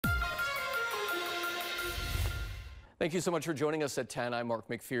Thank you so much for joining us at 10. I'm Mark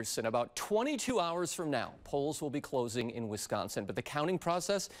McPherson. About 22 hours from now, polls will be closing in Wisconsin, but the counting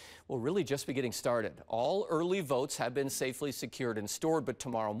process will really just be getting started. All early votes have been safely secured and stored, but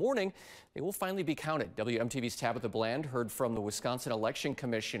tomorrow morning, they will finally be counted. WMTV's Tabitha Bland heard from the Wisconsin Election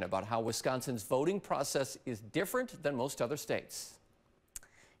Commission about how Wisconsin's voting process is different than most other states.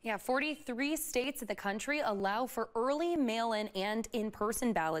 Yeah, 43 states in the country allow for early mail-in and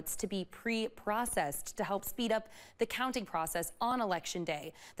in-person ballots to be pre-processed to help speed up the counting process on Election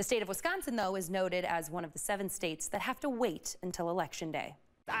Day. The state of Wisconsin, though, is noted as one of the 7 states that have to wait until Election Day.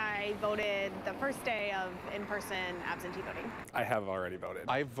 I voted the first day of in-person absentee voting. I have already voted.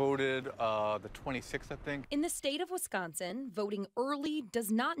 I voted the 26th, I think. In the state of Wisconsin, voting early does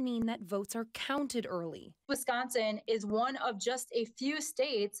not mean that votes are counted early. Wisconsin is one of just a few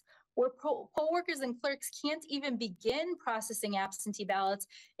states where poll workers and clerks can't even begin processing absentee ballots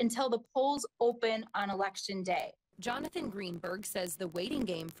until the polls open on Election Day. Jonathan Greenberg says the waiting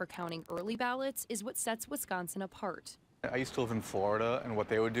game for counting early ballots is what sets Wisconsin apart. I used to live in Florida, and what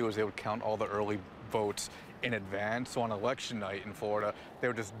they would do is they would count all the early votes in advance. So on election night in Florida, they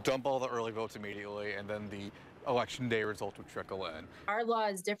would just dump all the early votes immediately, and then the Election Day results would trickle in. Our law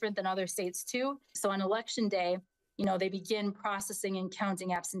is different than other states, too. So on Election Day, they begin processing and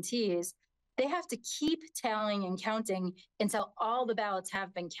counting absentees. They have to keep tallying and counting until all the ballots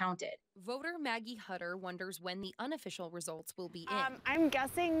have been counted. Voter Maggie Hutter wonders when the unofficial results will be in. I'm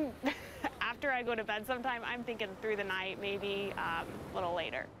guessing after I go to bed sometime. I'm thinking through the night, maybe a little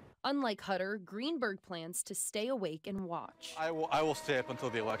later. Unlike Hutter, Greenberg plans to stay awake and watch. I will stay up until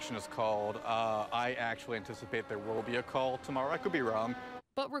the election is called. I actually anticipate there will be a call tomorrow. I could be wrong.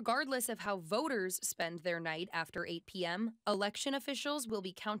 But regardless of how voters spend their night after 8 p.m., election officials will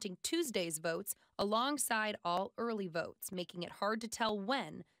be counting Tuesday's votes alongside all early votes, making it hard to tell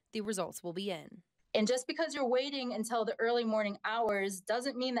when the results will be in. And just because you're waiting until the early morning hours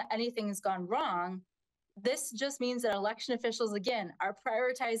doesn't mean that anything's gone wrong. This just means that election officials, again, are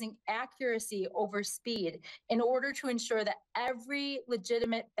prioritizing accuracy over speed in order to ensure that every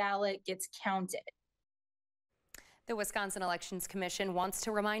legitimate ballot gets counted. The Wisconsin Elections Commission wants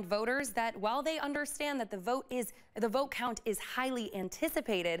to remind voters that while they understand that the vote count is highly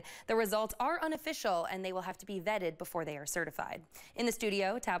anticipated, the results are unofficial and they will have to be vetted before they are certified. In the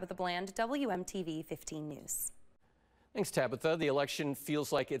studio, Tabitha Bland, WMTV 15 News. Thanks, Tabitha. The election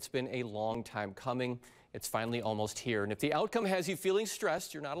feels like it's been a long time coming. It's finally almost here. And if the outcome has you feeling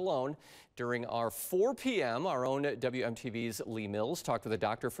stressed, you're not alone. During our 4 p.m., our own WMTV's Lee Mills talked with a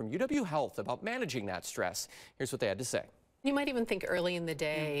doctor from UW Health about managing that stress. Here's what they had to say. You might even think early in the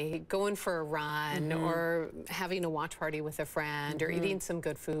day, going for a run or having a watch party with a friend or eating some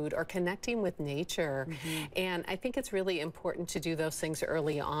good food or connecting with nature. And I think it's really important to do those things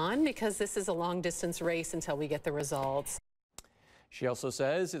early on because this is a long distance race until we get the results. She also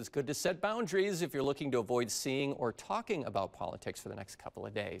says it's good to set boundaries if you're looking to avoid seeing or talking about politics for the next couple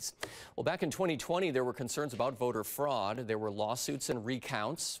of days. Well, back in 2020, there were concerns about voter fraud. There were lawsuits and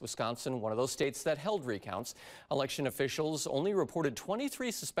recounts. Wisconsin, one of those states that held recounts. Election officials only reported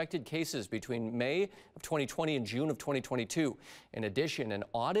 23 suspected cases between May of 2020 and June of 2022. In addition, an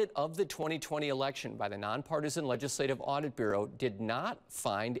audit of the 2020 election by the Nonpartisan Legislative Audit Bureau did not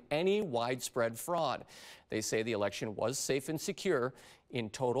find any widespread fraud. They say the election was safe and secure. In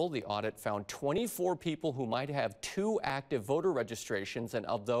total, the audit found 24 people who might have 2 active voter registrations, and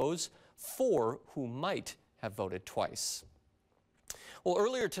of those, 4 who might have voted twice. Well,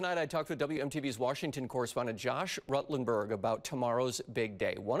 earlier tonight, I talked with WMTV's Washington correspondent Josh Rutlenberg about tomorrow's big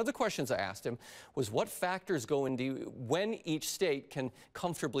day. One of the questions I asked him was what factors go into when each state can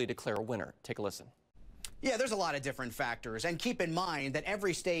comfortably declare a winner. Take a listen. Yeah, there's a lot of different factors, and keep in mind that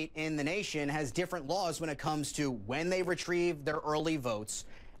every state in the nation has different laws when it comes to when they retrieve their early votes,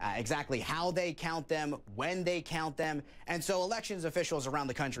 exactly how they count them, when they count them. And so elections officials around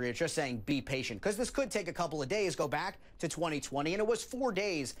the country are just saying be patient, because this could take a couple of days. Go back to 2020, and it was 4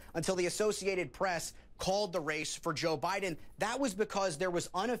 days until the Associated Press called the race for Joe Biden. That was because there was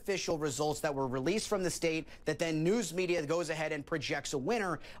unofficial results that were released from the state that then news media goes ahead and projects a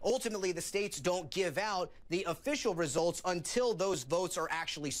winner. Ultimately, the states don't give out the official results until those votes are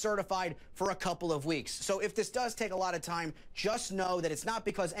actually certified for a couple of weeks. So if this does take a lot of time, just know that it's not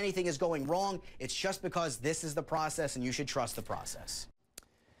because anything is going wrong. It's just because this is the process and you should trust the process.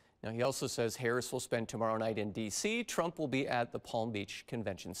 Now, he also says Harris will spend tomorrow night in D.C. Trump will be at the Palm Beach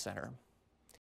Convention Center.